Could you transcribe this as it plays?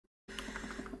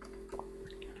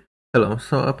Hello,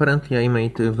 so apparently I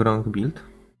made the wrong build,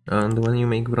 and when you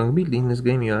make wrong build in this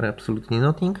game you are absolutely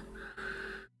nothing.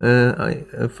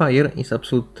 Fire is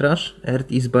absolute trash, earth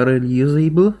is barely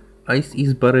usable, ice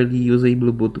is barely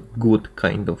usable but good,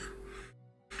 kind of.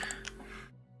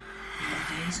 In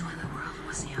the days when the world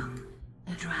was young,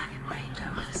 the dragon reigned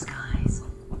over the skies.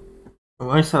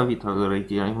 I saw it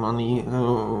already, I'm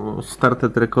only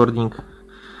started recording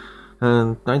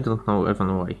and I don't know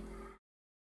even why.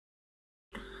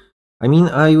 I mean,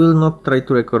 I will not try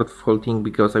to record the whole thing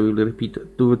because I will repeat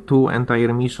two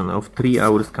entire mission of 3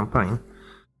 hours campaign.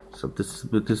 So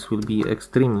this will be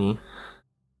extremely...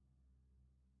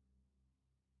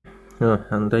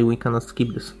 and we cannot skip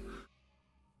this.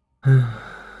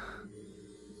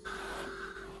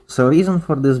 So reason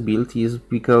for this build is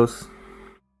because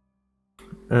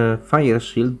Fire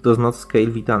Shield does not scale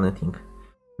with anything.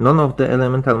 None of the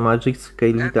elemental magics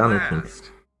scale with anything.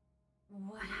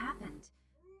 What happened?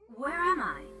 Where am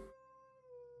I?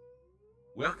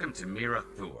 Welcome to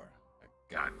Mirathor, a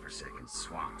godforsaken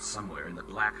swamp somewhere in the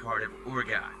black heart of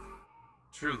Urgath.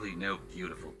 Truly no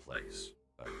beautiful place,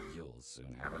 but you'll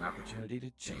soon have an opportunity to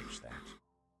change that.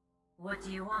 What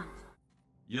do you want?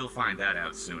 You'll find that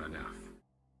out soon enough.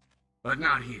 But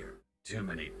not here. Too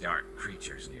many dark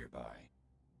creatures nearby.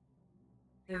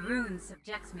 The rune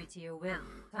subjects me to your will.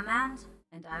 Command,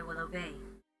 and I will obey.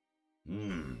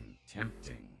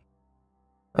 Tempting.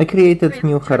 I created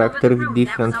new character with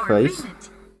different face.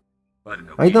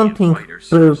 I don't think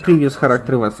previous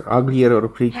character was uglier or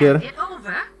prettier. Hand it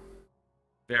over.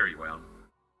 Very well.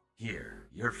 Here,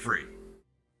 you're free.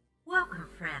 Welcome,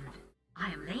 friend.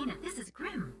 I am Lena. This is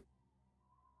Grim.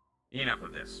 Enough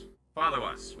of this. Follow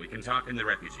us. We can talk in the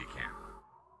refugee camp.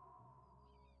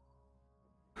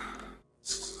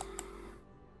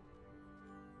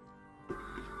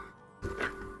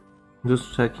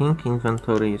 Just checking,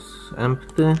 inventory is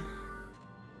empty.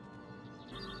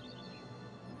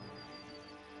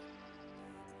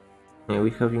 Yeah,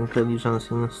 we have intelligence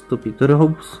in stupid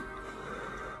robes.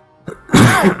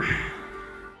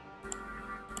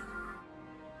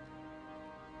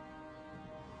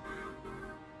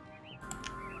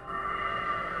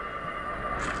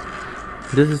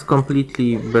 This is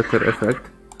completely better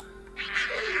effect.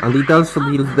 And it also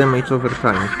deals damage over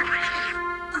time.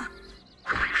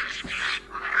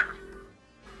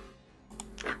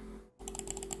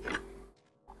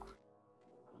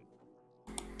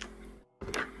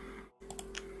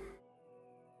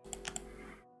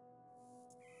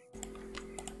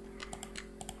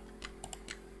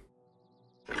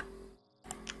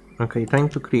 Okay, time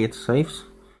to create saves.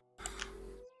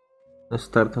 The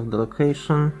start of the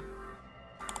location.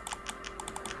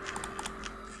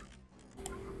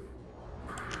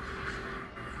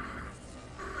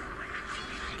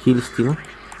 Kill steal.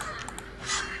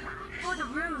 For the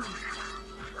rune.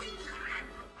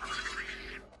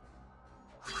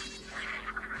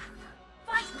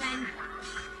 Fight, men.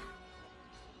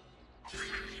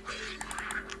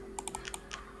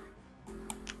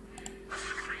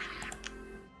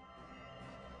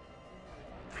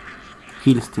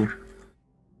 Kill steal.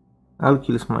 All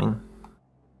kills mine.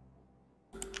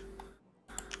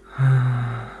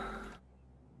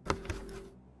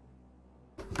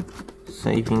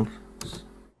 Saving.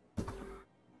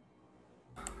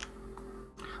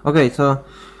 Okay, so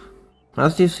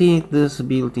as you see, this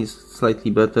build is slightly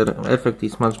better. Effect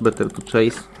is much better to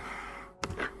chase.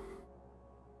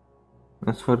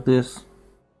 As for this,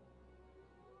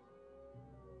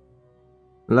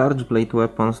 large blade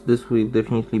weapons, this will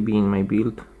definitely be in my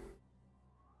build.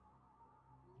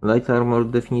 Light armor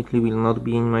definitely will not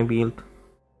be in my build.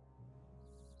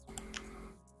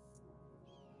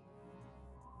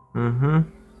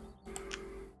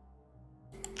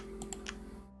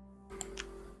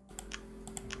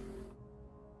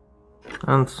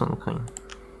 And some kind.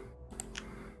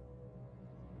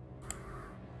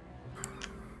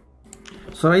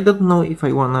 So I don't know if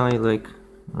I wanna like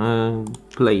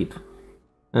play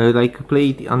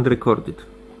it unrecorded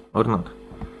or not.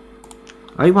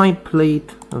 I might play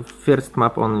it first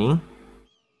map only.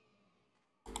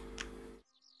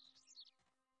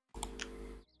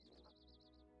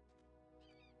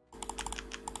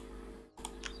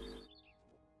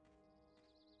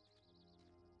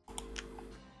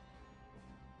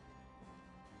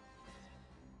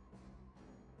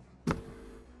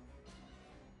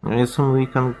 I assume we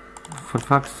can, for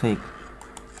fuck's sake.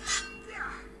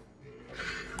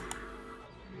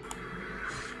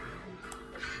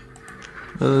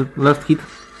 Last hit.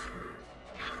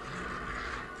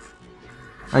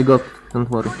 I got, don't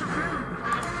worry.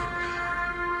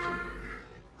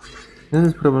 This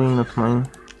is probably not mine.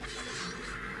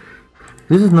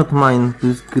 This is not mine.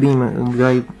 This green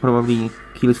guy probably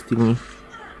kills me.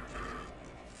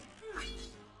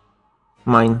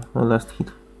 Mine, last hit.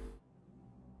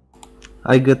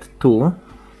 I get 2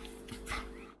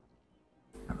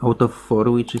 out of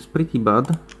 4, which is pretty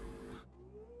bad.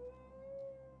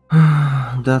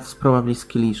 That's probably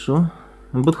skill issue.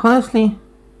 But honestly,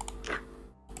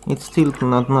 it's still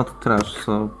not trash,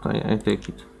 so I take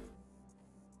it.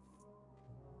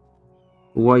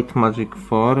 White magic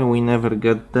 4, we never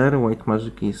get there. White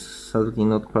magic is sadly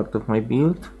not part of my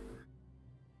build.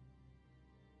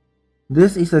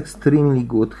 This is extremely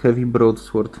good, heavy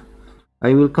broadsword.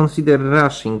 I will consider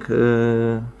rushing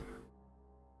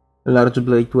large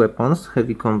blade weapons,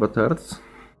 heavy combat arts.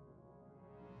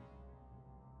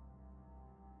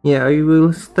 Yeah, I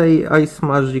will stay ice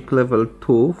magic level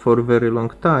 2 for a very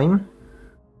long time.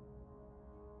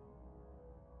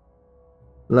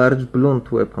 Large blunt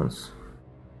weapons.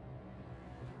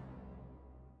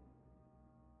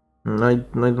 I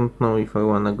don't know if I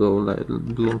wanna go like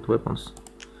blunt weapons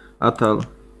at all.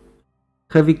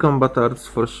 Heavy combat arts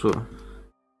for sure.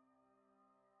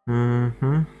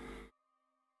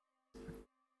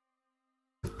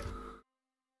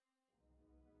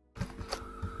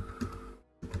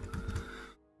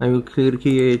 I will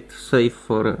create save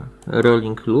for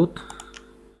rolling loot.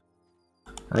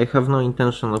 I have no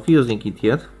intention of using it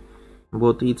yet,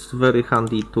 but it's very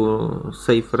handy to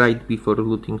save right before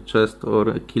looting chest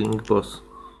or killing boss.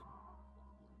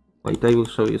 Wait, I will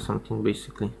show you something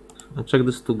basically. Check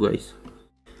these 2 guys.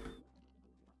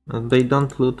 They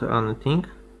don't loot anything.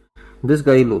 This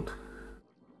guy loot.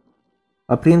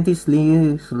 Apprentice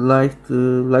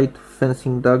light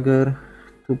fencing dagger,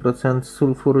 2%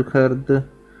 sulfur herd,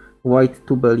 white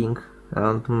tubeling,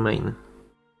 and main.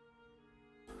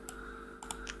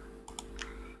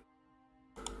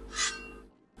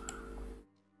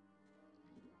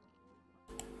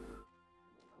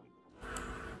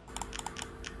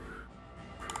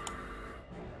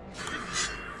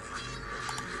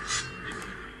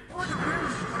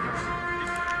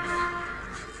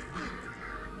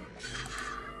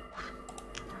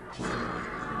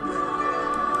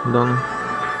 Done.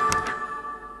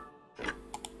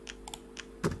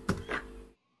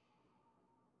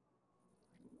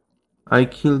 I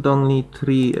killed only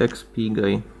 3 XP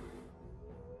guy.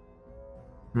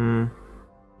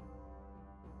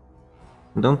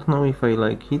 Don't know if I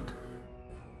like it,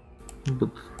 but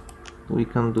we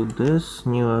can do this.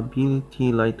 New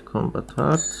ability, light combat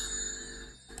arts.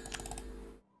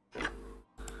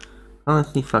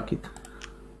 Honestly, fuck it.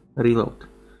 Reload.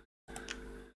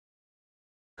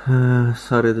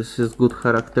 Sorry, this is good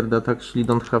character that actually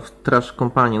don't have trash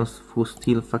companions who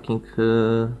steal fucking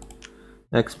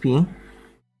XP.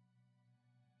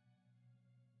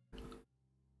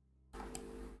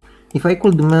 If I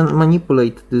could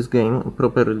manipulate this game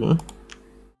properly,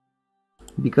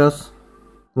 because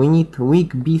we need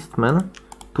weak beastmen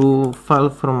to fall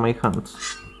from my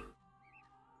hands.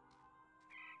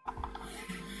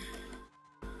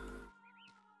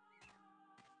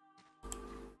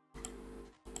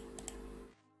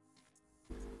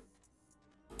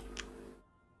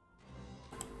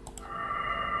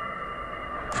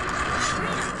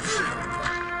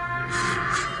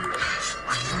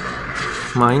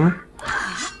 Mine.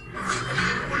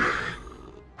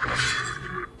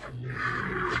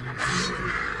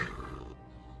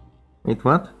 Wait,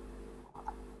 what?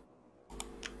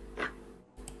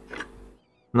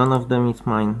 None of them is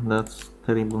mine. That's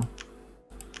terrible.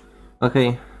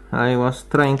 Okay, I was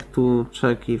trying to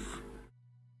check if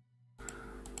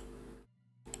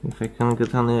I can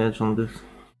get an edge on this.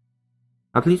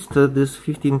 At least this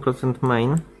 15%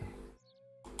 main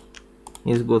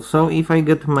is good. So if I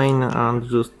get main and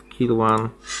just kill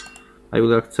one, I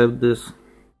will accept this.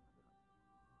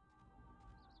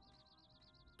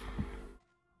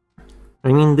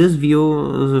 I mean, this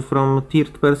view from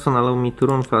third person allow me to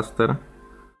run faster.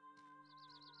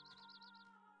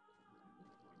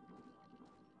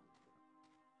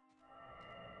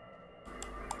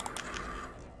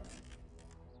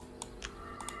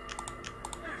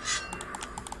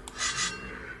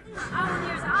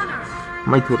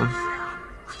 My turn.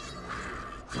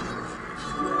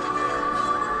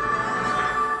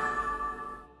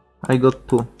 I got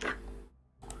 2.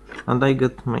 And I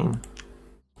get main.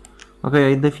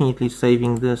 Okay, I definitely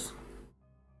saving this.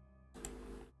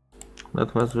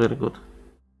 That was very good.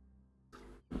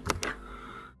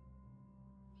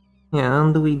 Yeah,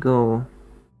 and we go.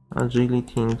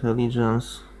 Agility,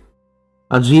 intelligence.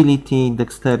 Agility,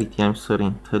 dexterity, I'm sorry.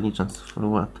 Intelligence for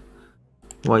what?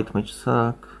 White mage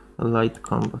suck. Light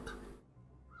combat.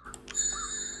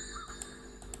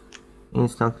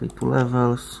 Instantly 2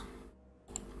 levels.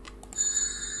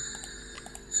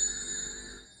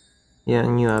 Yeah,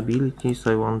 new abilities,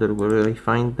 I wonder where I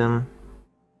find them.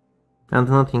 And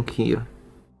nothing here.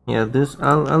 Yeah,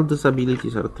 all these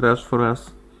abilities are trash for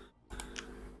us.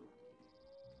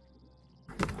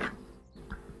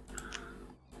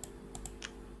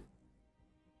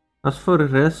 As for the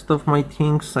rest of my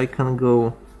things, I can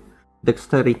go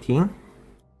dexterity.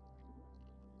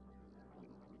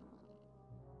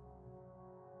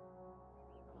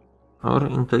 Or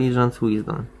intelligence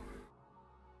wisdom.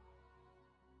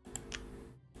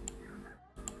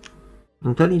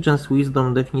 Intelligence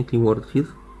wisdom definitely worth it.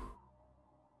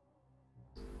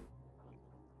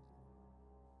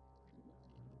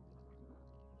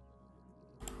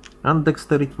 And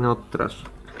dexterity not trash.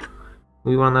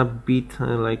 We wanna beat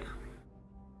like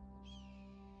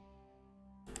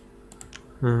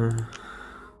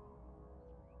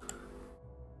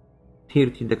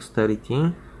 30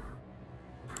 dexterity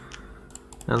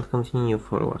and continue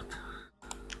forward.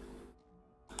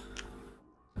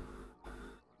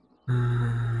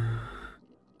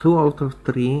 2 out of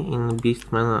 3 in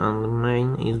Beastman and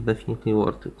Main is definitely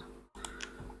worth it.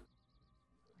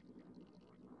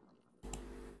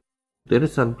 There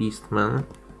is a Beastman,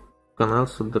 can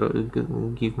also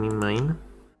give me Main.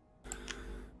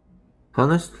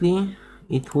 Honestly,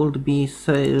 it would be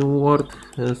worth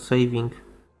saving.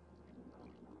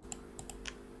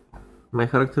 My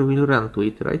character will run to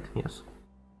it, right? Yes.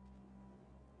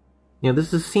 Yeah,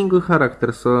 this is single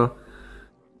character, so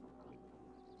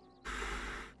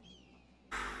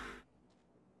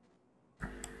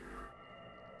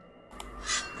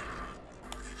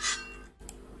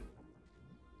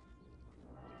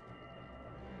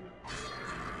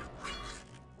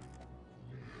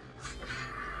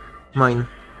mine.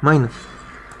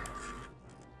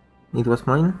 It was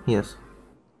mine? Yes.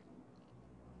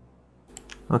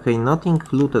 Okay, nothing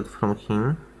looted from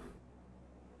him.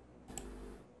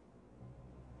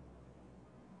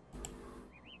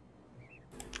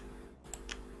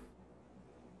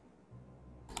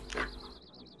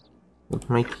 It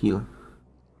might kill.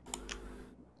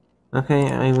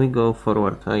 Okay, I will go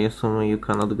forward. I assume you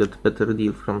cannot get better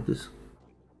deal from this.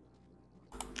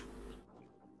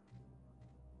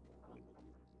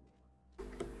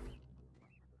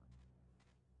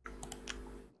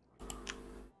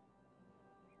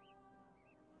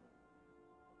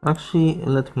 Actually,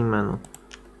 let me menu.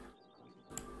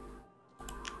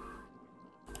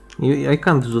 I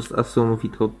can't just assume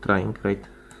without trying, right?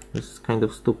 This is kind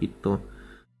of stupid to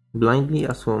blindly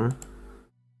assume.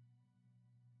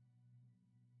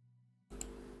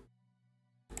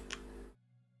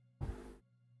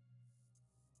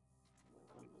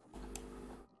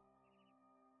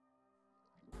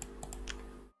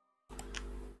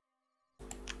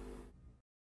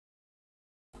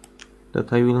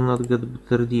 That I will not get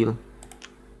better deal.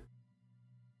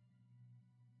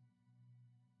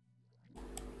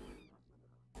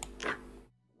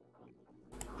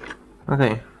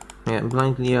 Okay, yeah,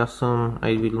 blindly assume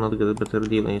I will not get a better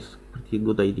deal is a pretty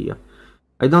good idea.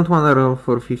 I don't wanna roll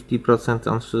for 50%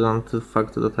 on the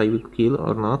fact that I will kill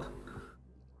or not,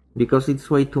 because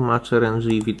it's way too much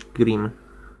RNG with Grim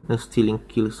stealing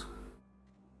kills.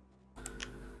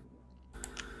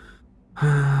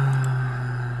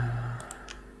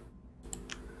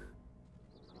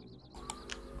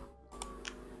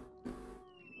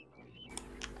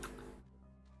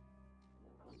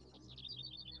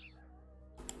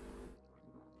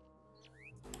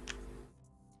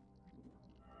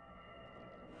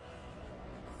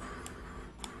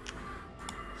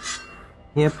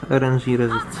 Yep, RNG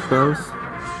resist spells.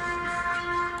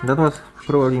 That was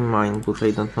probably mine, but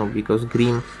I don't know, because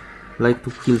Grim like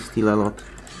to kill steal a lot.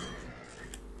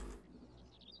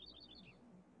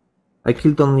 I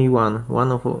killed only one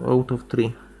out of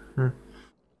 3.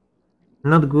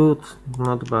 Not good,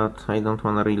 not bad, I don't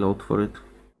wanna reload for it.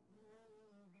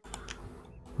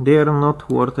 They are not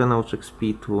worth enough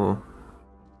XP to...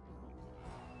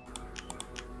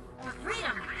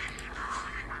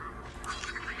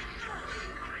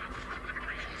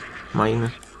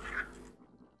 mine.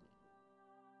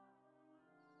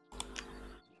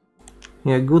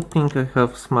 Yeah, good thing I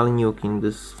have small nuke in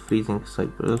this freezing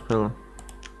cycle.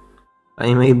 I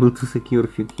am able to secure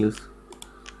few kills.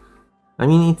 I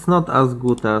mean, it's not as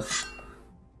good as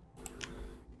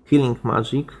killing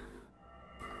magic.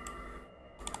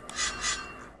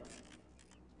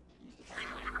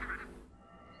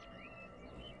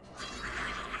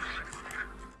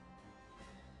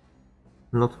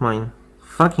 Not mine.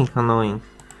 Fucking annoying.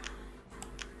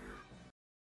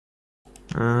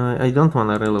 I don't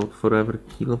wanna reload for every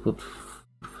kill, but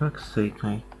for fuck's sake,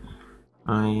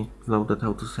 I loaded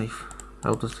autosave.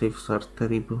 Autosaves are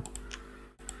terrible.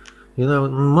 You know,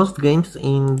 most games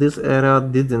in this era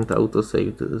didn't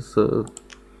autosave, so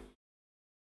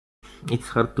it's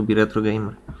hard to be retro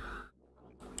gamer.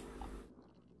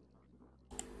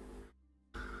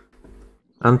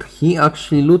 And he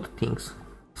actually loot things.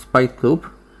 Spike Loop,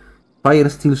 Fire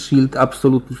Steel Shield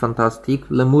absolutely fantastic,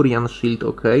 Lemurian Shield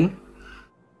okay.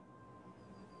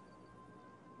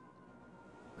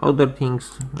 Other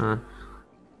things...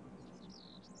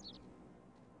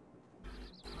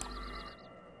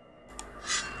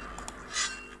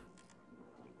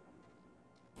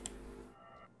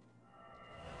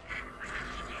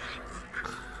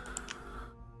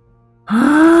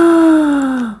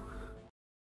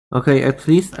 Okay, at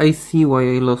least I see why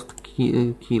I lost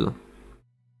kill.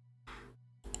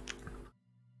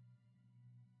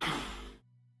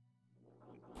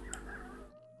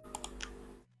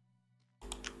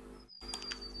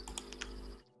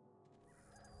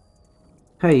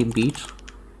 Hey, beach.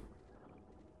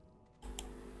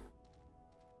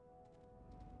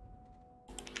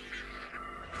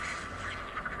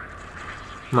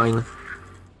 Mine.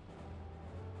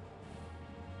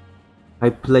 I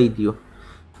played you.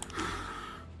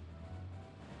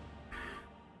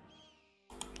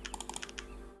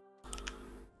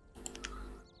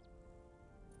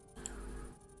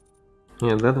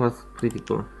 Yeah, that was pretty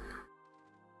cool.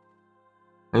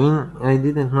 I mean, I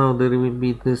didn't know there will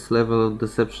be this level of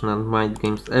deception and mind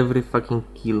games. Every fucking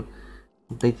kill.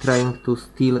 They trying to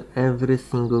steal every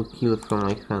single kill from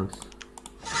my hands.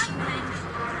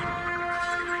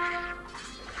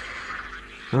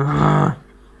 Ah.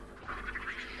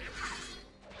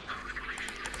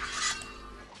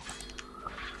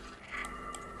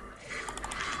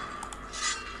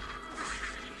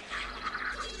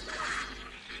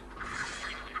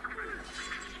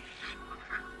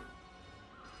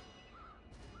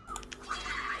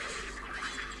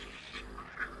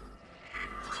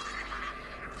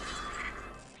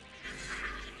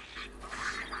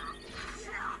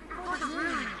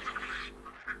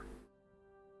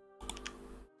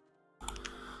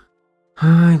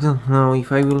 I don't know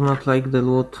if I will not like the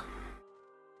loot.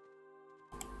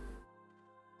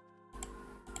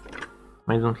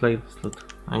 I don't like this loot.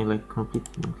 I like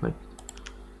completely don't like it.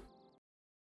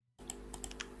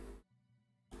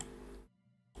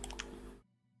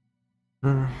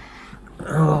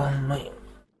 Oh my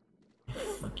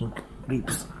fucking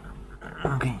ribs.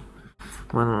 Okay.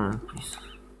 One moment please.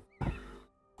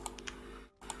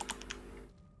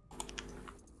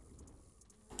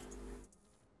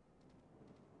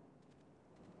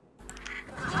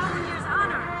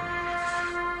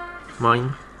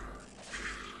 Mine.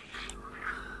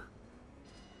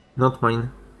 Not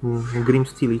mine. Grim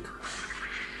steal it.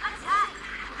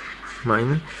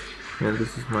 Mine. Yeah,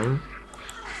 this is mine.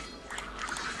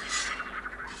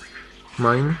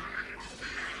 Mine.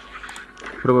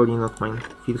 Probably not mine.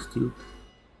 Feel steal.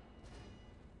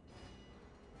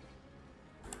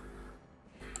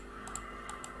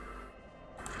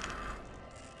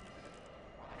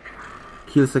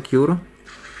 Kill secure.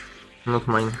 Not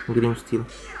mine. Grim steal.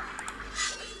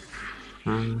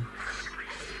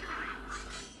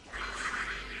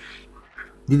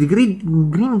 Did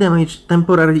green damage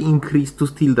temporarily increase to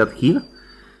steal that kill?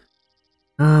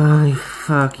 I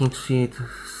fucking shit.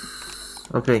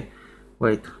 Okay,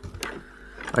 wait.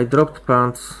 I dropped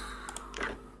pants.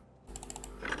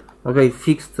 Okay,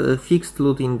 fixed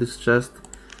loot in this chest.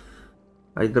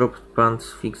 I dropped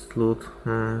pants, fixed loot.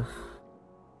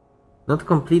 Not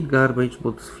complete garbage,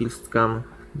 but feels scam.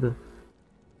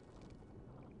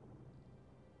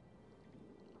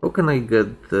 How can I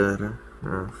get there?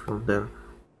 From there.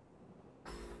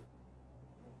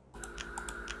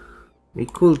 We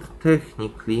could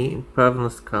technically Pavna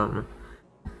scam.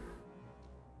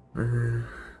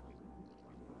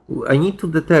 I need to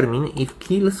determine if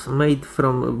kills made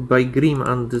by Grim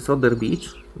and this other beach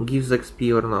gives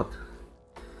XP or not.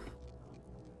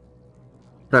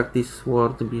 Practice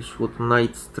Sword, Beachwood,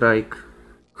 Night Strike,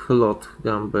 Cloth,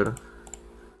 Gumber.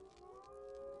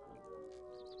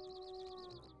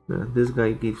 Yeah, this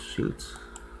guy gives shields.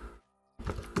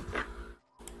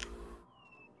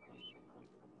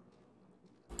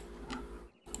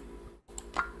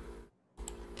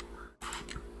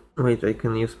 Wait, I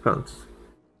can use pants.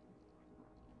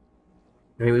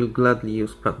 I will gladly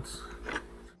use pants.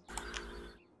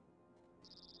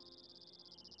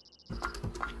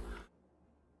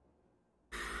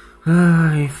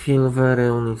 I feel very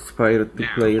uninspired to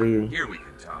play, really. Here we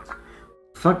can talk.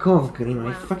 Fuck off, Green.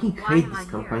 I fucking hate this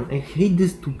campaign. I hate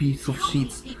this two piece of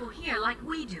shit. People here like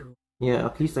we do. Yeah,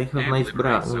 at least I have And nice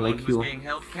bra, liberate someone like who's you. being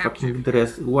held Fucking captive.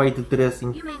 dress, white dress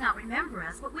in... You may not remember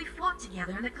us, but we fought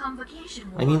together in the Convocation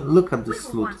War. I mean, look at We this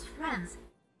were loot. once friends.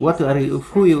 What are you,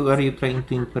 who are you trying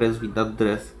to impress with that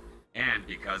dress? And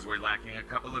because we're lacking a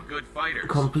couple of good fighters.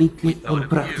 Completely we thought of you.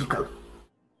 unpractical.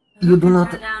 You do Who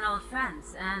not... can turn down old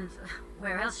friends, and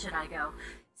where else should I go?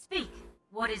 Speak.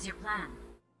 What is your plan?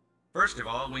 First of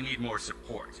all, we need more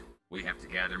support. We have to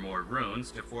gather more runes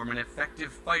to form an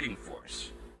effective fighting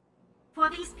force. For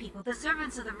these people, the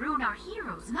servants of the rune are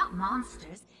heroes, not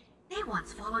monsters. They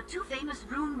once followed two famous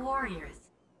rune warriors.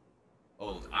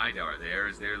 Old Idar there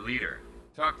is their leader.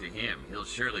 Talk to him, he'll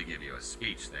surely give you a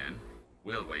speech then.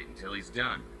 We'll wait until he's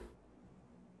done.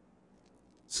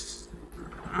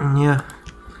 Yeah.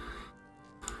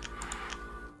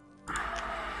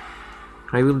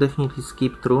 I will definitely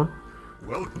skip through.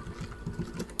 Welcome.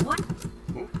 What?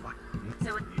 Oh,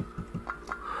 So it...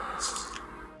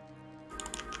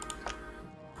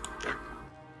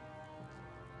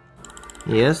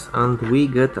 Yes, and we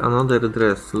get another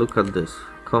dress. Look at this.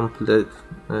 Complete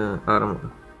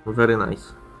armor. Very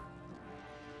nice.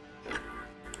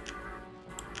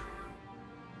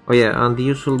 Oh yeah, and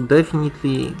you should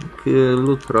definitely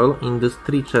loot roll in these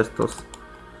 3 chestos.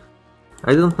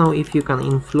 I don't know if you can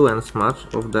influence much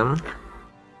of them.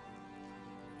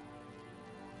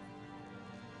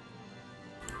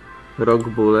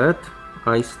 Rock bullet,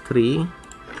 ice tree,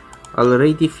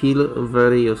 already feel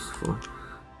very useful.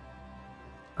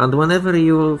 And whenever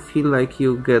you feel like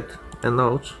you get a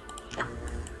notch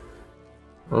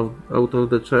out of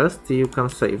the chest, you can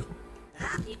save.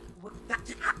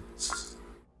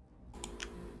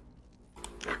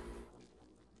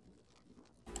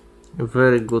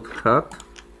 Very good hat.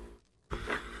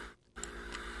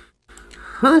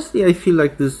 Honestly, I feel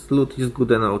like this loot is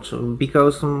good enough,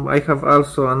 because I have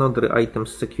also another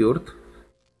items secured.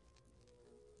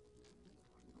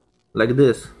 Like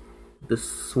this. This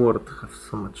sword has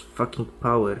so much fucking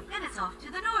power. And it's off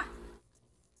to the north.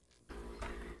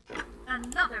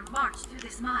 Another march through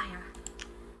this mire.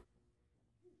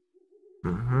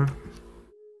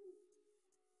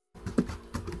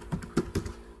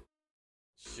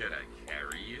 should I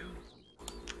carry you?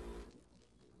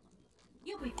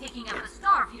 You'll be picking up a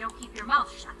star if you don't keep your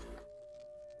mouth shut.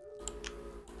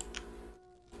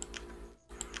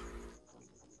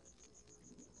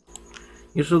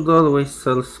 You should always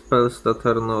sell spells that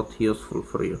are not useful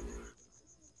for you.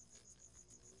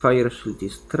 Fire shield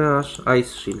is trash.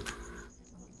 Ice shield.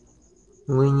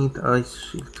 We need ice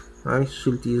shield. Ice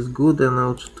shield is good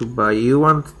enough to buy. You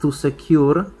want to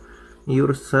secure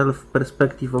yourself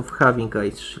perspective of having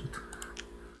ice shield.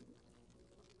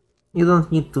 You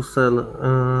don't need to sell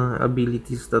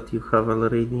abilities that you have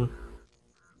already.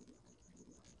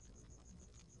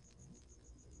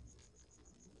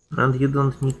 And you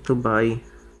don't need to buy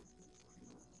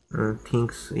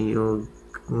things you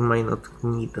might not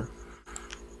need.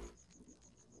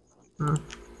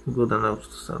 Good enough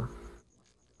to sell.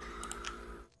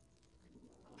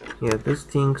 Yeah, these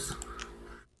things,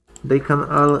 they can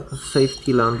all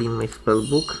safety land in my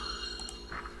spellbook.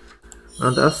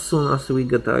 And as soon as we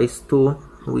get Ice 2,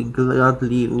 we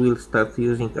gladly will start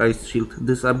using Ice Shield.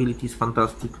 This ability is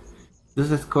fantastic.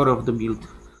 This is core of the build.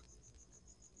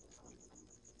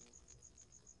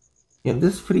 Yeah,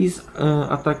 this frees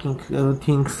attacking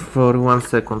things for 1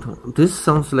 second. This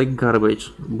sounds like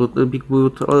garbage, but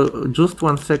just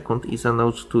 1 second is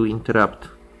enough to interrupt.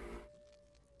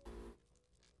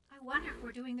 I wonder if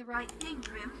we're doing the right thing,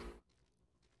 Grim.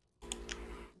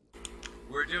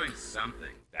 We're doing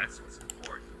something. That's what's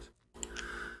important.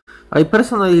 I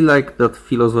personally like that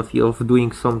philosophy of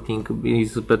doing something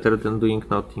is better than doing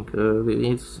nothing.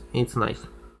 It's nice.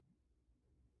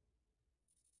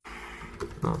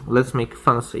 No, let's make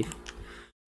fun save.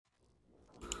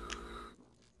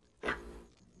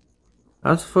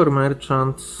 As for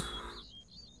merchants,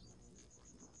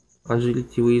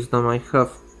 agility, wisdom, I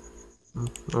have.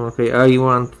 Okay, I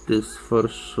want this for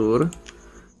sure.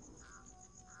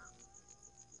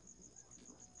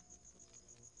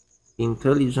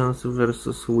 Intelligence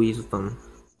versus wisdom.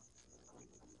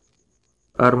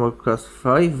 Armor class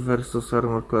 5 versus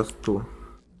armor class 2.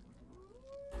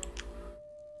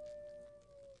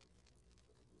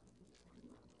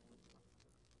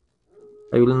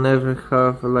 I will never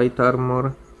have light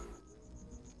armor.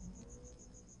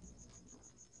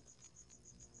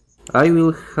 I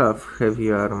will have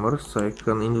heavy armor, so I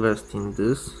can invest in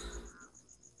this.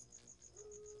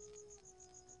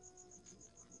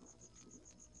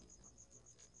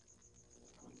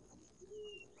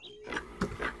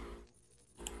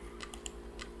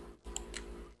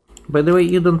 By the way,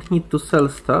 you don't need to sell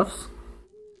stuffs,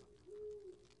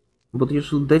 But you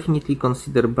should definitely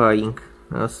consider buying,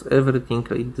 as everything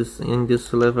in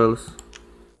these levels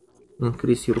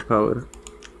increase your power.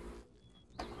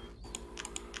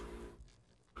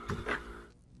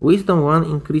 Wisdom 1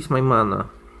 increase my mana,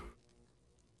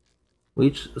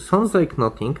 which sounds like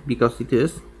nothing, because it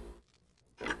is,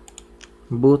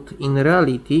 but in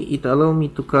reality it allows me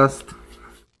to cast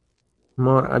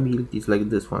more abilities like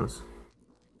this ones.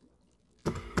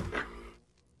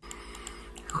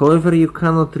 However, you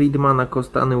cannot read mana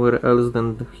cost anywhere else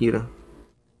than here.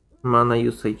 Mana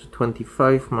usage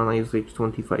 25, mana usage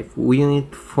 25. We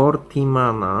need 40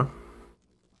 mana,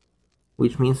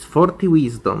 which means 40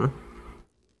 wisdom,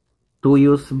 to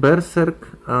use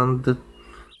Berserk and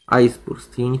Ice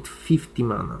Burst. You need 50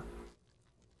 mana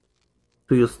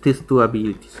to use these two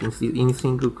abilities. In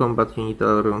single combat you need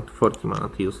around 40 mana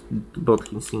to use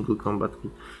both in single combat,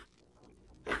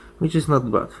 which is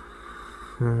not bad.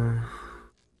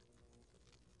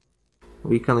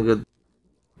 We can get...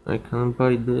 I can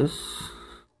buy this,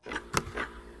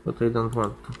 but I don't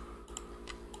want to.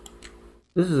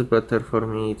 This is better for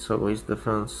me, it's always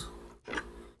defense.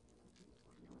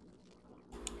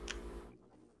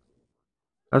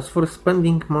 As for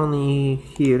spending money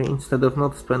here, instead of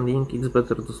not spending, it's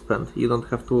better to spend. You don't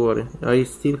have to worry. I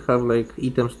still have like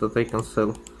items that I can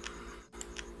sell.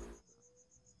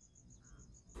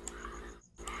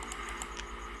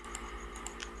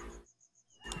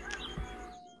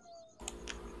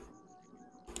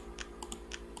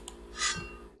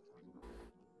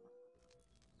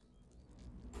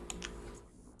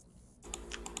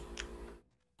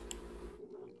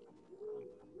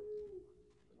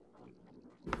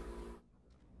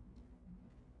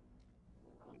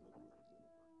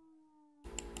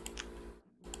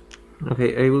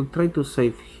 Okay, I will try to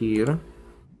save here,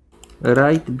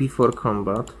 right before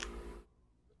combat.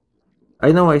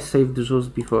 I know I saved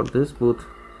just before this, but...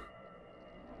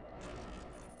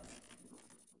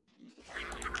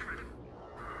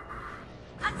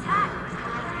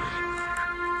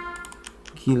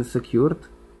 Kill secured.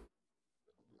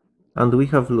 And we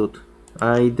have loot.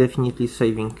 I definitely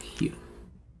saving here.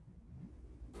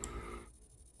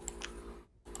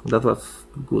 That was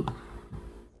good.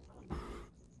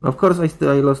 Of course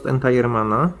I lost entire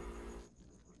mana,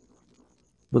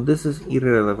 but this is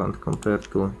irrelevant compared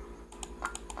to...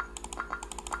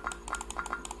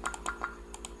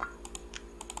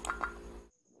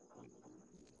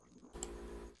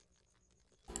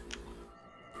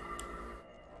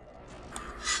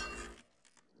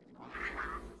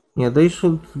 Yeah, they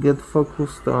should get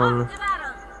focused on...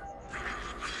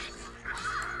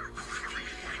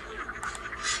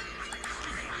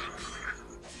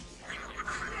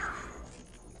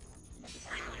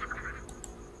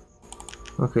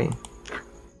 Okay.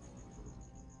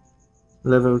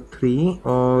 Level 3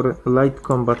 or light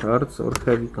combat arts or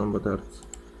heavy combat arts.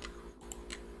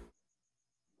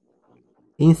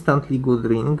 Instantly good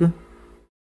ring.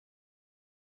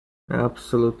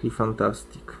 Absolutely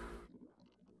fantastic.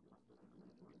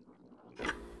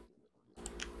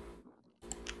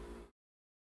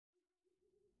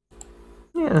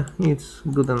 Yeah, it's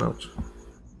good enough.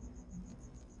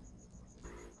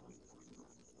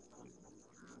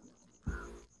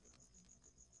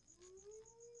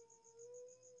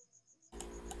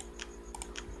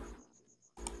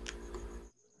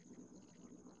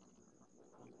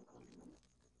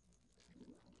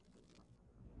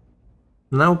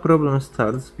 Now problem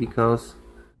starts, because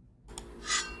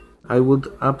I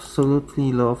would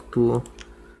absolutely love to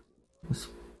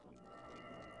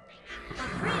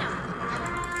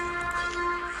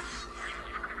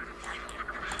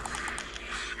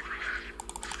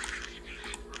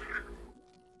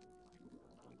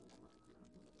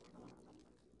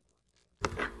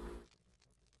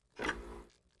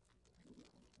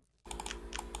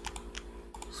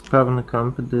spawn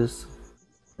camp these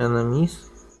enemies.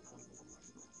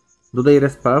 Do they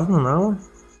respawn now?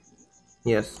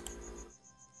 Yes.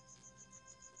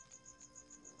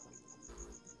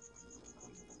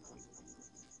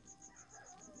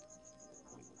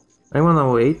 I wanna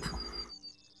wait.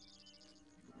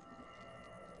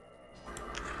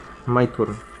 My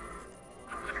turn.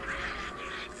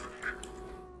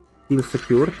 Kill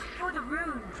secured.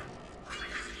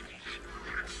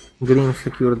 Green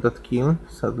secured that kill,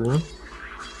 sadly.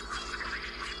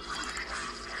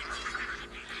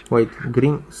 Wait,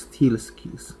 green still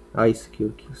kills. I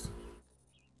secure kills.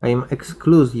 I am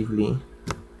exclusively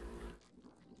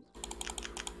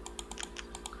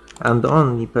and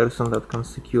only person that can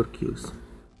secure kills.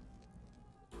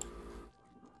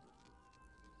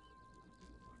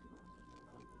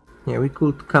 Yeah, we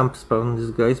could camp spawn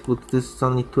these guys, but this is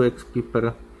only 2 XP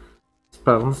per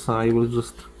spawns, so I will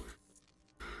just...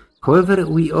 However,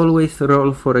 we always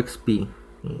roll for XP.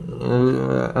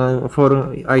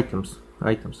 For items.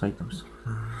 Items.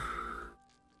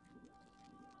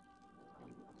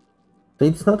 So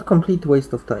it's not complete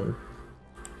waste of time.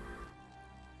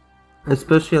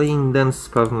 Especially in dense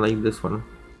spawn like this one.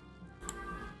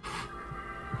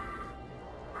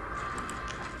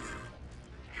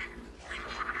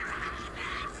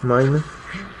 Mine.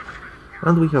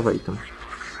 And we have item.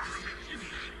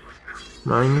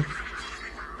 Mine.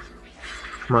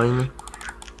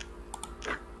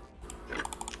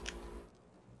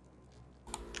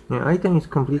 Yeah, item is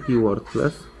completely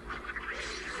worthless.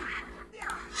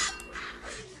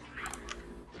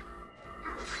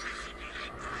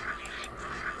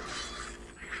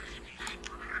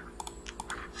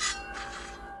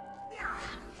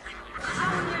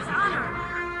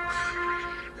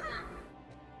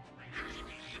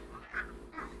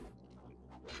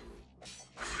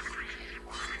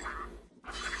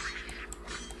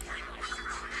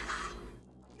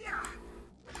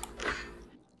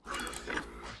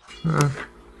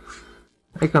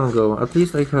 I can go. At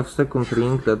least I have second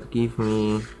ring that give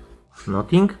me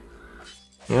nothing.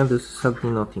 Yeah, this is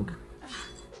sadly nothing.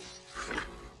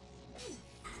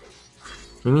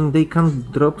 I mean, they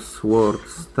can drop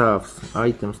swords, staffs,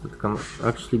 items that can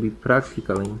actually be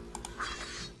practical in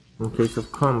case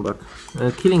of combat.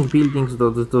 Killing buildings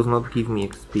does not give me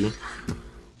XP.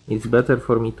 It's better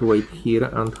for me to wait here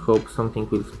and hope something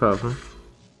will spawn.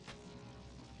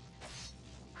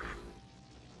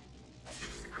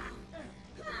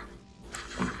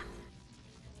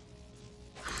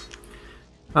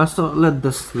 Also, let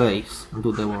the slaves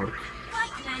do the work.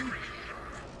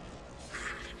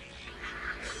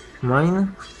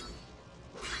 Mine?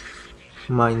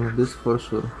 Mine, this for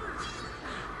sure.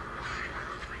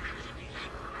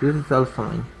 This is also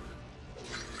mine.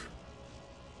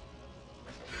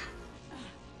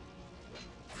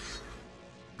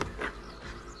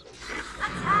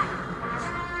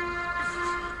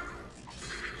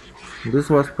 This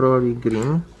was probably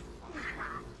green.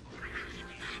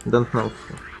 Don't know.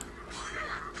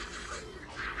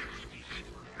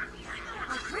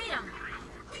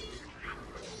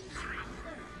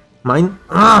 Mine?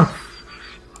 Ah!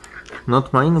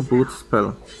 Not mine, boot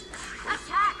spell.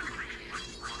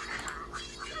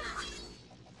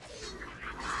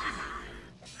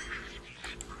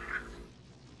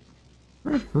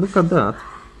 Hey, look at that.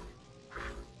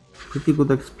 Pretty good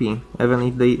XP, even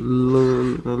if they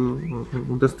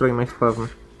destroy my spawn.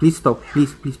 Please stop,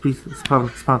 please,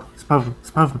 spawn.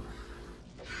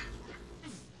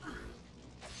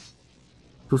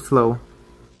 Too slow.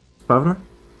 Spawn?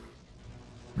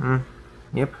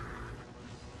 Yep.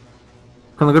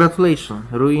 Congratulations,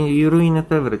 you ruined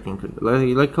everything,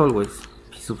 like always.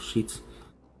 Piece of shit.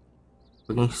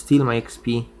 Fucking steal my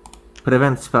XP.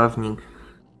 Prevent spawning.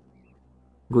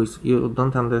 Guys, you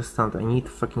don't understand, I need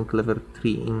fucking level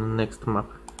 3 in next map.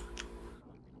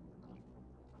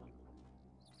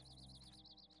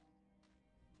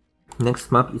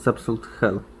 Next map is absolute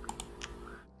hell.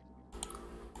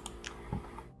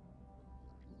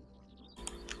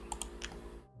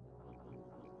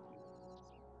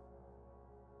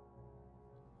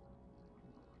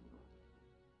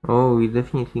 Oh, we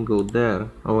definitely go there.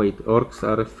 Oh wait, orcs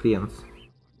are friends.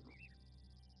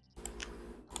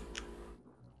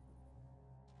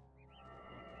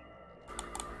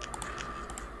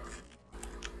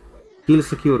 Kill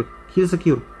secure. Kill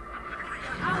secure.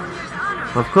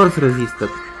 Of course resisted.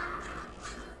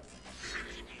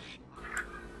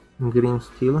 Green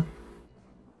steel.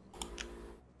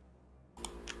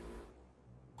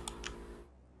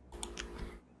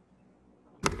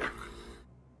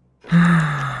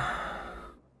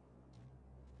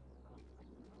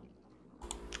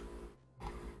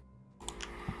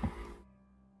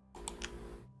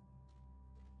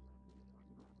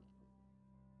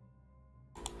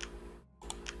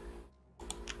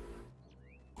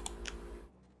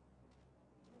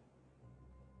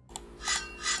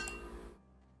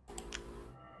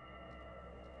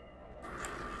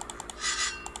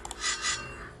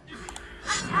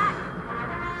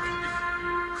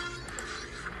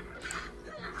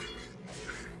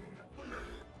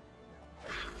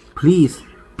 Please,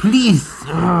 please!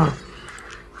 Ugh.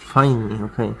 Finally,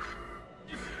 okay.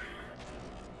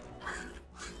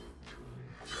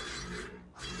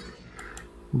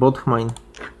 Both mine.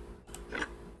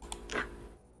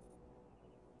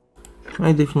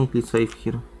 I definitely save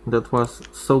here. That was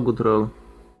so good roll.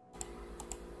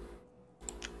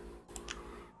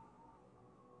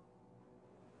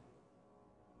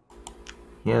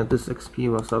 Yeah, this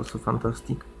XP was also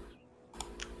fantastic.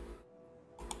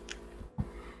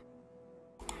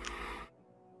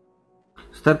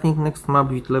 Starting next map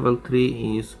with level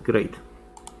 3 is great.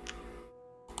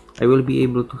 I will be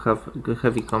able to have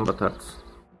heavy combat arts.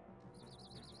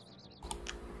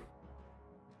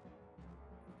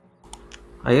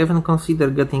 I even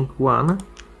considered getting one,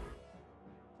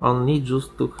 only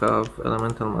just to have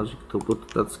elemental magic too, but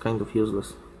that's kind of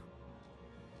useless.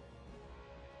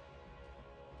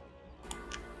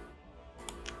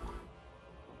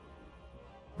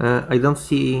 I don't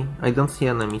see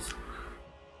enemies.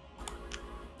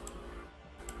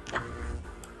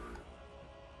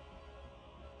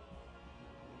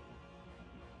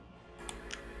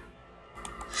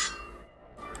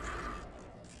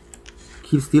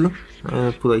 Kill steal?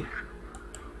 Too late.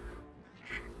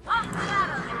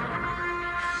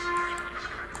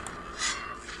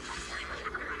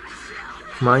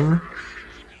 Mine?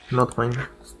 Not mine.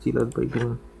 Stealed by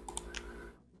green.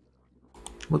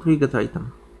 What we get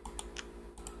item?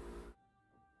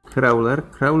 Crawler.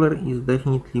 Crawler is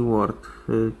definitely worth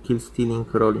kill stealing,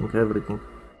 rolling, everything.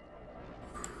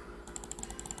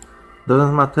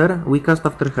 Doesn't matter, we cast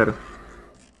after her.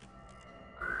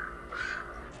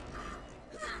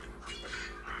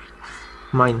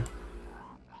 Mine.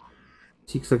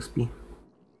 6 XP.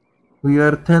 We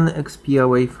are 10 XP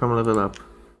away from level up.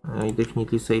 I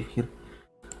definitely save here.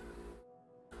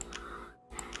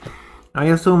 I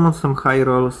assume on some high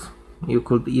rolls you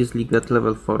could easily get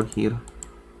level 4 here.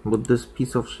 But this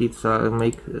piece of shit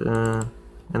make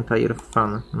entire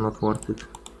fun not worth it.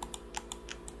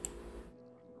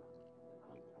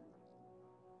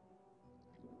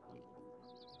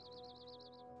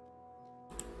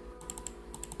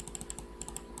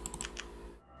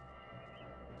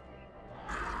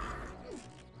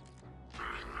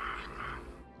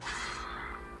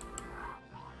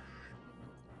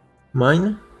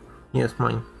 Mine? Yes,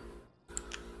 mine.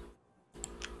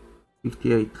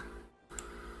 58.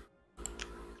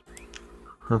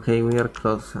 Okay, we are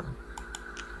closer.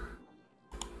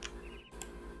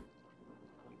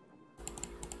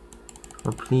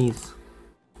 Oh, please.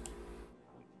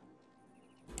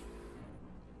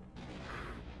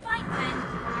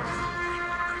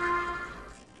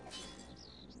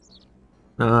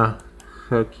 Ah,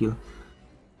 Hercule.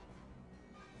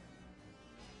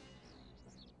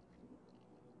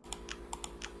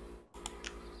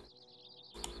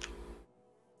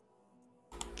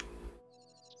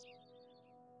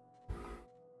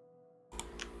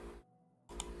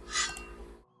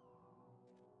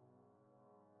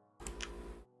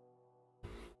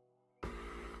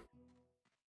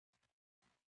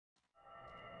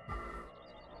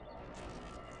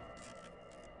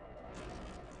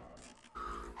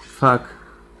 Fuck.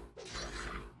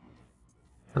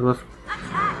 That was...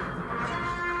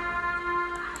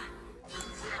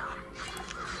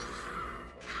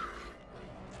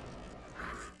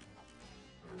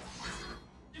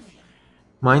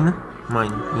 Mine?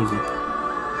 Mine, easy.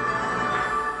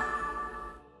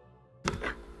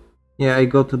 Yeah, I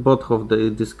got both of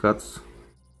these cuts.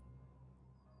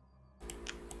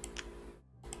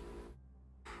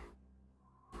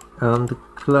 And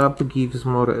club gives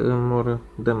more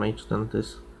damage than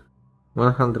this.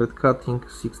 100 cutting,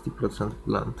 60%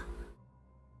 blunt.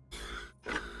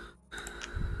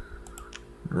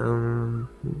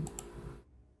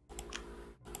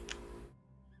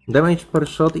 Damage per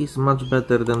shot is much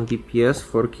better than DPS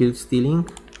for kill stealing.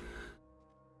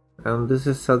 And this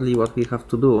is sadly what we have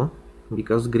to do,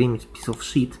 because Grim is a piece of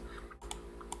shit.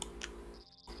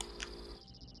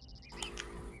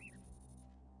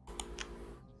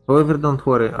 However, don't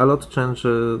worry, a lot change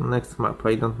next map.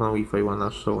 I don't know if I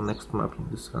wanna show next map in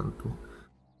this run too,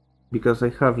 because I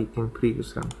have it in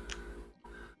previous run.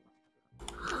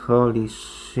 Holy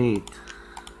shit.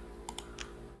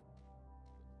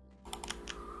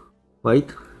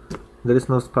 Wait, there is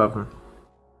no spawn.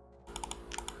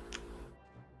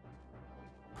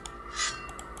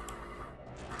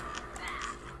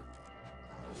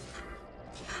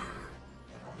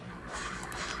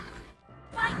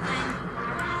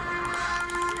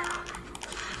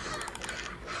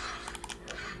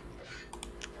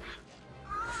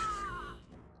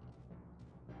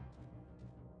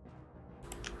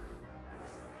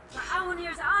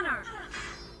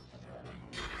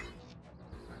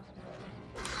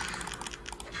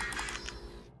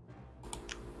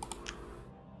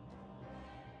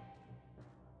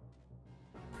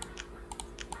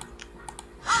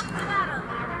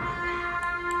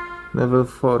 Level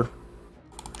 4.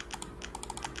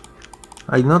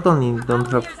 I not only don't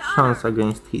have chance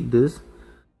against this,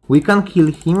 we can kill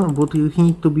him, but he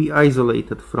need to be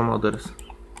isolated from others.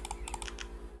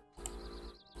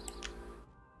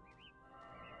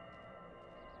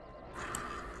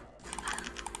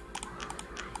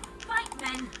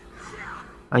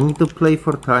 I need to play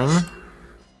for time.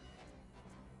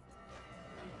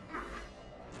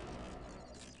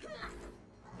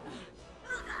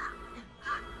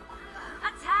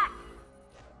 Attack!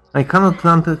 I cannot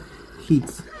land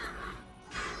hits.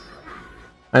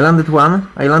 I landed one.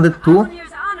 I landed two.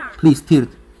 Pioneer's honor! Please, third.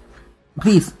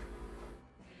 Please.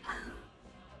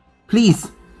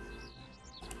 Please.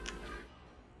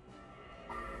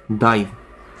 Dive.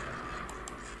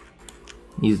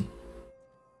 Easy.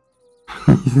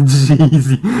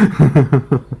 Easy.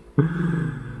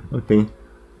 Okay.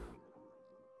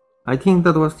 I think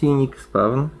that was the unique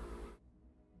spawn.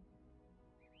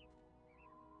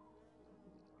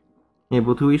 Yeah,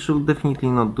 but we should definitely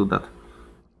not do that.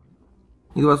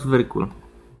 It was very cool.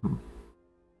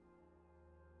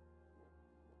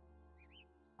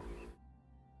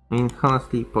 I mean,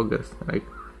 honestly, poggers, right?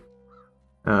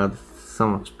 So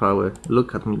much power.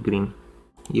 Look at me, Green.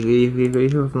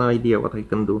 You have no idea what I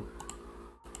can do.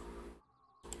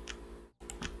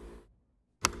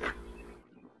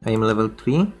 I am level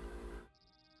 3.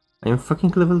 I am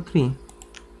fucking level 3.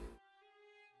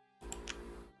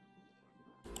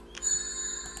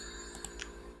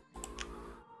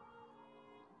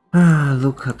 Ah,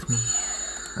 look at me.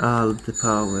 All the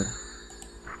power.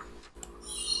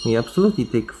 We absolutely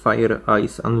take fire,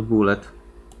 ice and bullet.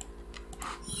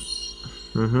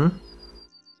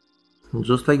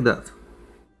 Just like that.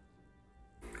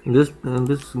 This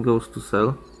goes to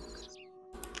sell.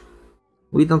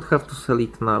 We don't have to sell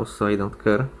it now, so I don't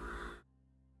care.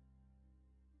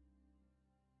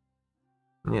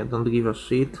 Yeah, don't give a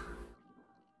shit.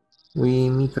 We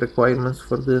meet requirements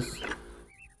for this.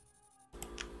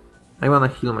 I wanna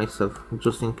heal myself,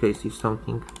 just in case if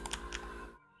something.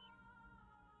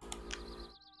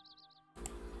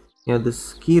 Yeah, the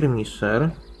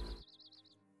skirmisher.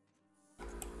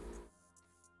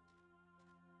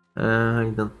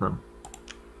 I don't know.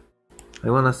 I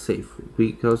wanna save,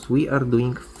 because we are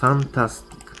doing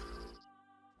fantastic.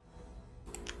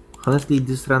 Honestly,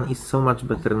 this run is so much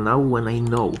better now when I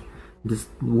know this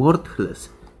worthless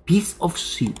piece of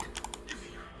shit.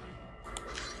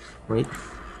 Wait.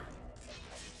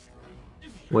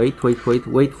 Wait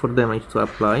for damage to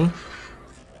apply.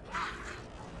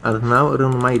 And now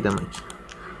run my damage.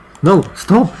 No,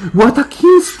 stop! What a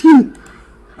kill steal!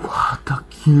 What a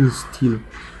kill steal!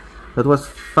 That was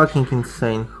fucking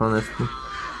insane, honestly.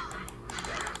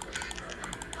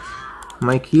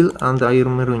 My kill and I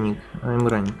am running.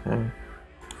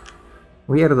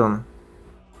 We are done.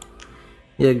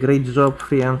 Yeah, great job,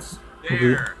 friends.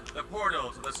 There, the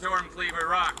portal to the Stormcleaver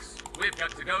Rocks. We've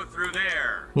got to go through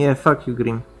there. Yeah, fuck you,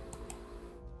 Grim.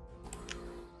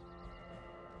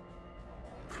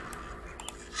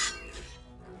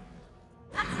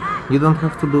 You don't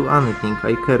have to do anything.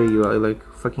 I carry you, I like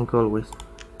fucking always.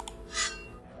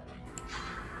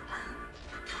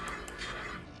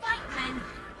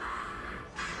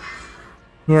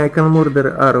 Yeah, I can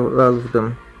murder all of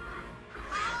them.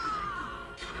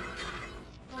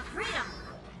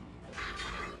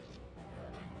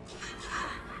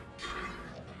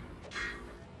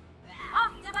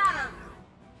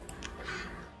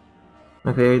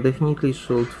 Okay, I definitely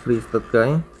should freeze that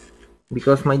guy,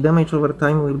 because my damage over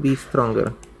time will be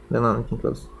stronger than anything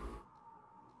else.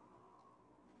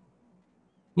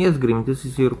 Yes, Grim, this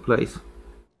is your place.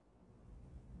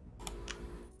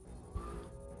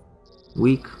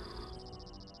 Weak.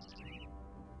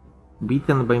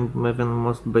 Beaten by even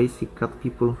most basic cat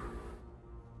people.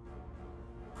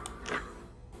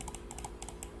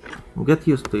 Get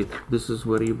used to it, this is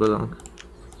where you belong.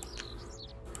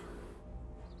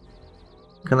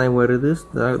 Can I wear this?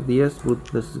 Yes, but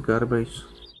this is garbage.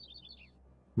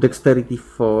 Dexterity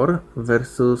 4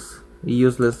 versus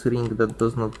useless ring that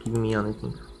does not give me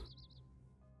anything.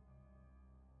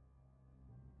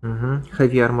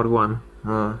 Heavy armor 1.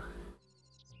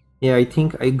 Yeah, I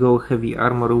think I go heavy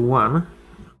armor 1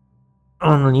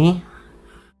 only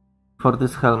for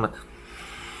this helmet.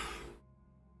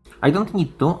 I don't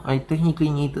need to, I technically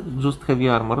need just heavy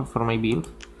armor for my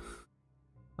build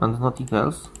and nothing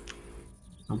else,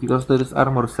 because there is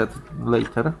armor set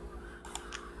later.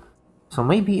 So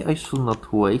maybe I should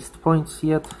not waste points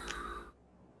yet.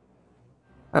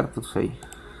 Hard to say.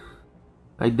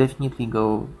 I definitely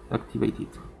go activate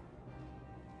it.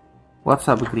 What's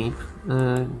up, Grip?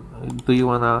 Do you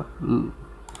wanna...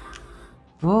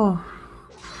 Oh!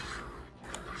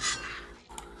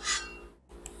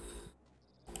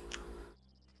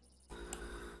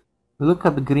 Look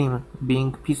at Grim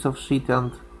being piece of shit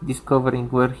and discovering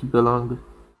where he belonged.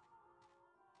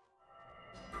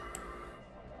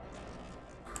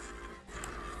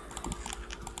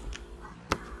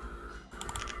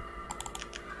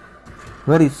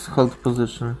 Where is hold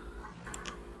position?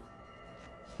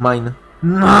 Mine.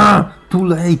 No! Too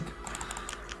late!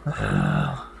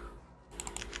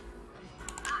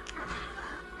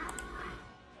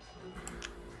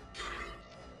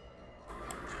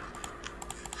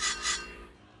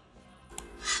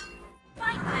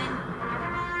 Fight then.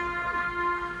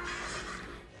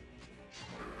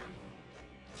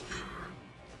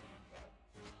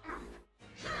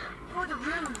 For the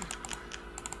rune.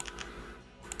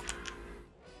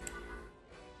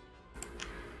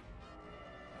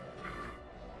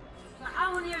 For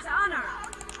Aonir's honor.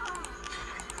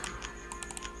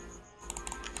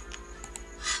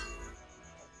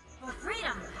 For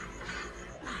freedom.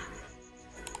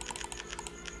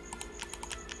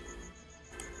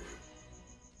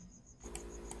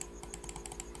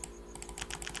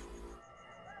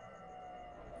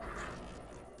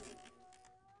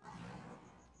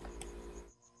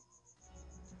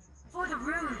 For the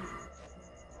rune.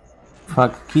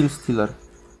 Fuck, kill Stealer.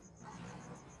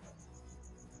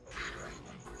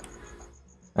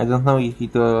 I don't know if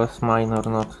it was mine or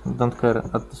not. Don't care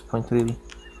at this point, really.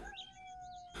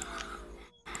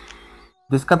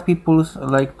 These cat people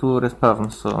like to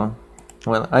respawn, so...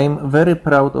 Well, I'm very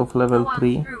proud of level Go on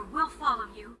 3 through. We'll follow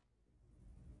you.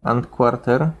 and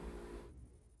quarter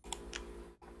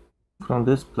from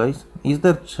this place. Is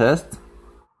there chest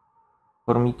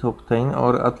for me to obtain,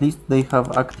 or at least they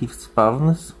have active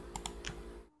spawns?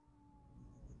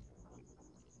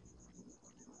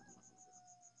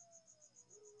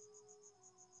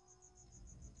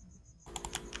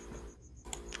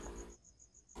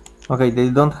 Okay, they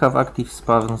don't have active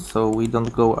spawns, so we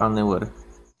don't go anywhere.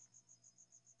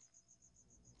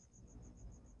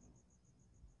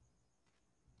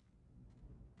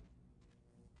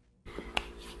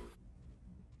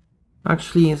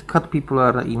 Actually, cat people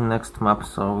are in next map,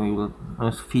 so we will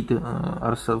feed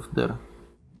ourselves there.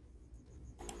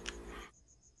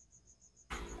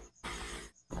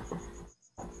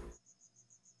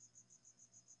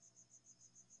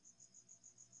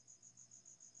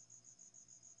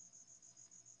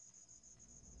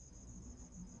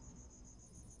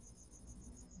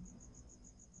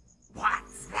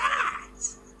 What's that?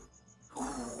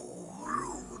 Ooh,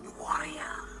 Rune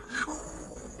Warrior.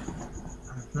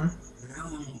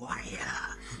 Rune Warrior,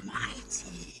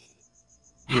 mighty.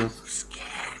 Yes,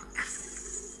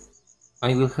 Skanks.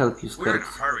 I will help you, We're in a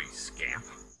Sterks. hurry, scamp.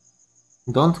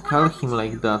 Don't call him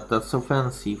like that, that's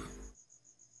offensive.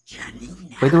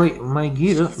 Janina. By the way, my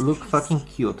gear look fucking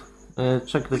cute.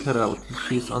 Check her out,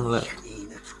 she's on left.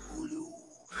 Janina Tulu.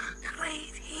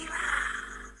 Great healer.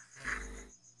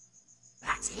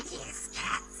 But hideous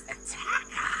cats attack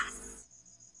us.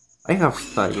 I have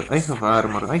style, I have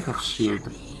armor, I have shield.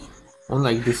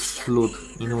 Unlike this slut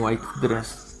in white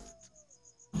dress.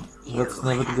 Let's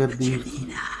never get dirty.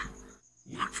 Janina.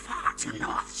 Not far to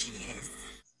north she is.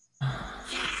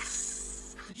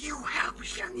 Yes, you help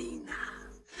Janina.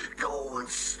 Go and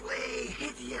slay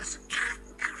hideous cat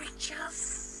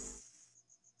creatures.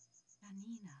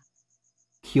 Janina.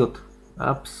 Cute.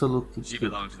 Absolutely She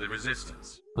cute. belonged to the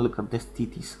resistance. Look at these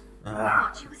titties. I Ah,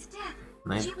 thought she was dead.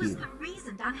 nice She was gear. the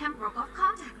reason Dunham broke off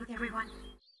contact with everyone.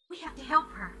 We have to help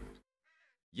her.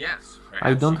 Yes,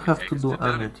 I perhaps don't she can have take to us do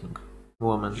Dunham. anything,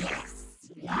 woman. Yes,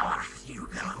 north you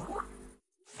go.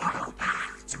 Follow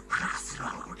path to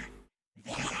Crossroad.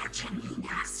 There,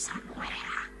 Janina somewhere.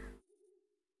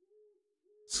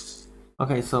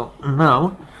 Okay, so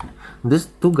now these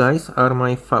two guys are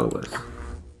my followers.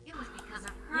 It was because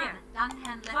of her that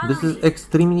Dunham left. This is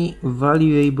extremely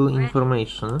valuable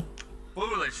information.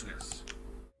 Foolishness.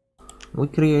 We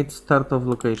create start of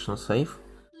location save.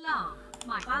 Love,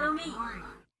 my Follow great me. warrior.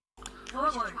 We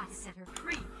should Forward try to set her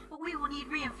free, but we will need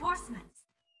reinforcements.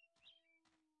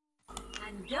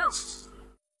 and go.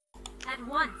 At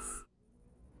once.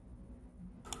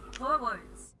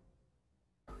 Forwards.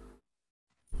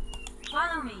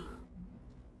 Follow me.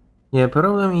 Yeah,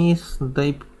 problem is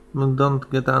they don't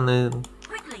get any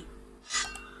Quickly.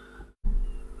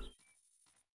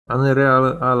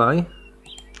 real ally.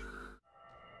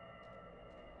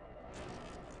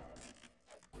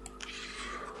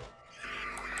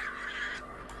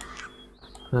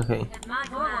 Okay. At my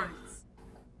forwards.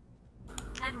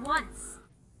 At once.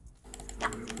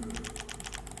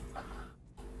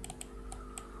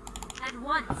 At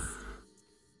once.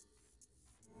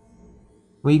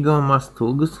 We go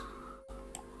Mastugs.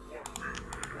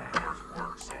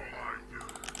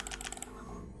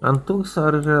 And Tugs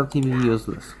are relatively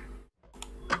useless.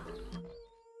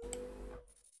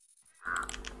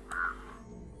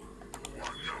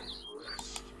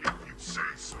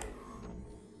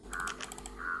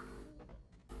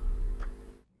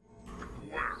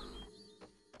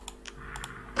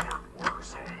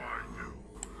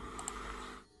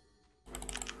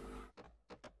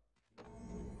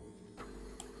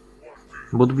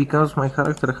 But because my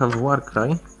character has war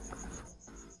cry,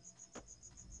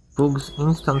 bugs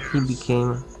instantly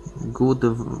became good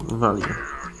value.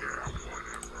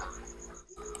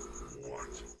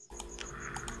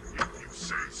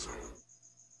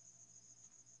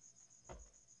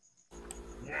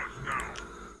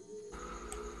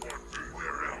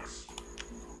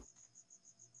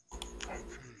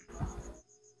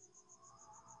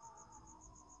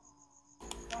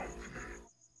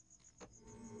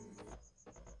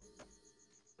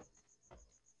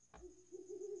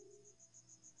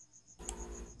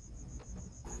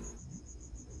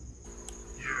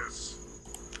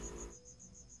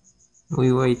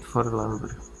 We wait for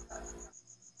lumber.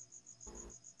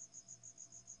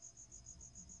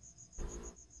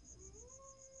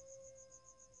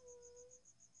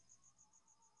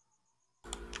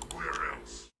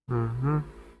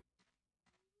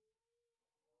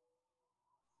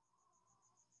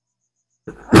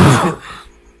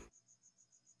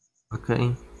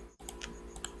 Okay.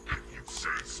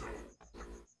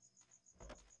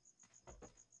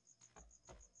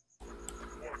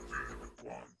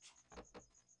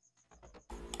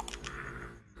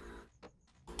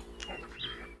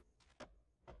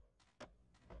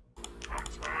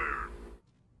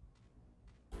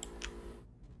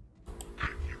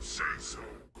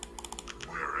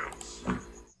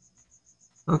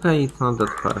 Okay, it's not that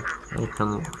far.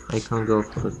 I can go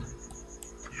for it.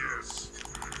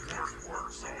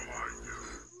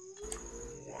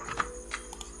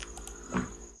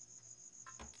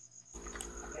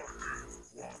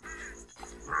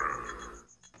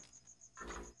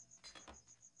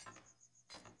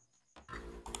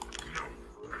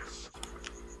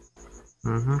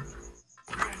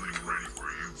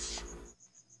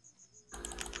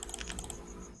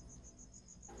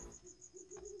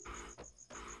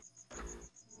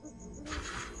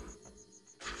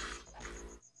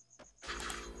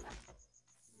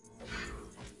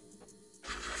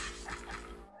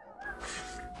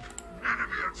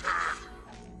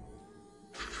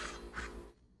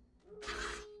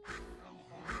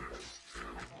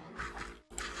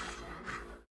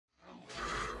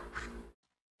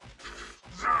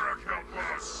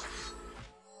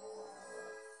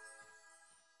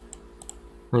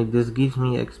 Like this gives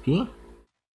me XP?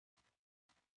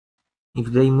 If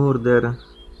they murder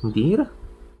deer?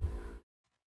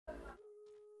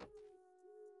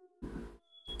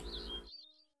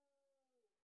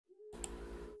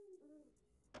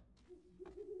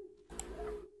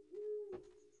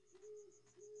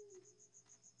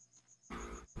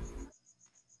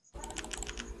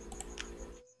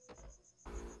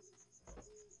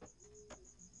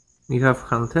 We have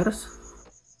hunters?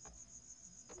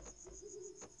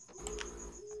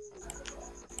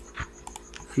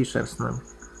 Fishersmen.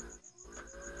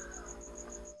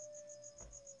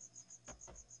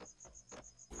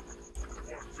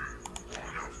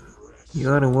 You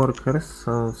are workers,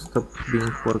 so stop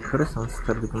being workers and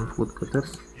start being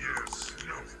woodcutters.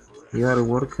 You are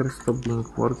workers, stop being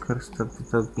workers,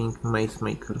 start being mace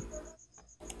maker.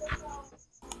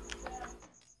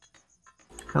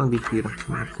 Can be here,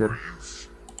 here.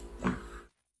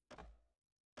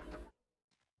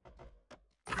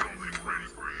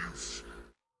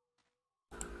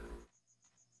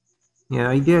 Yeah,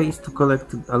 idea is to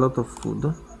collect a lot of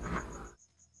food.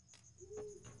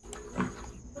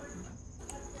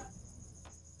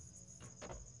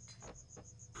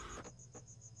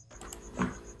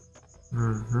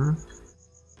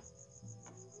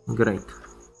 Great.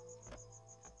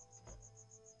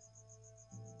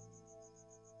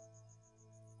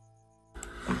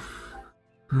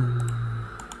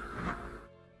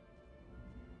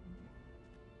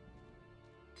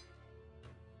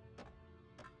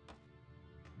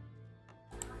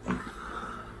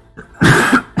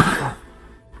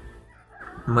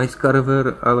 My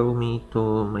scarver allow me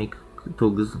to make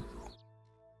tugs.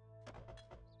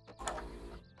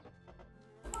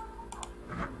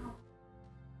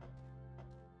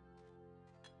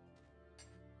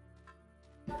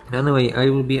 Anyway, I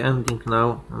will be ending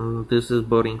now. This is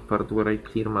boring part where I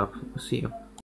clear map. See you.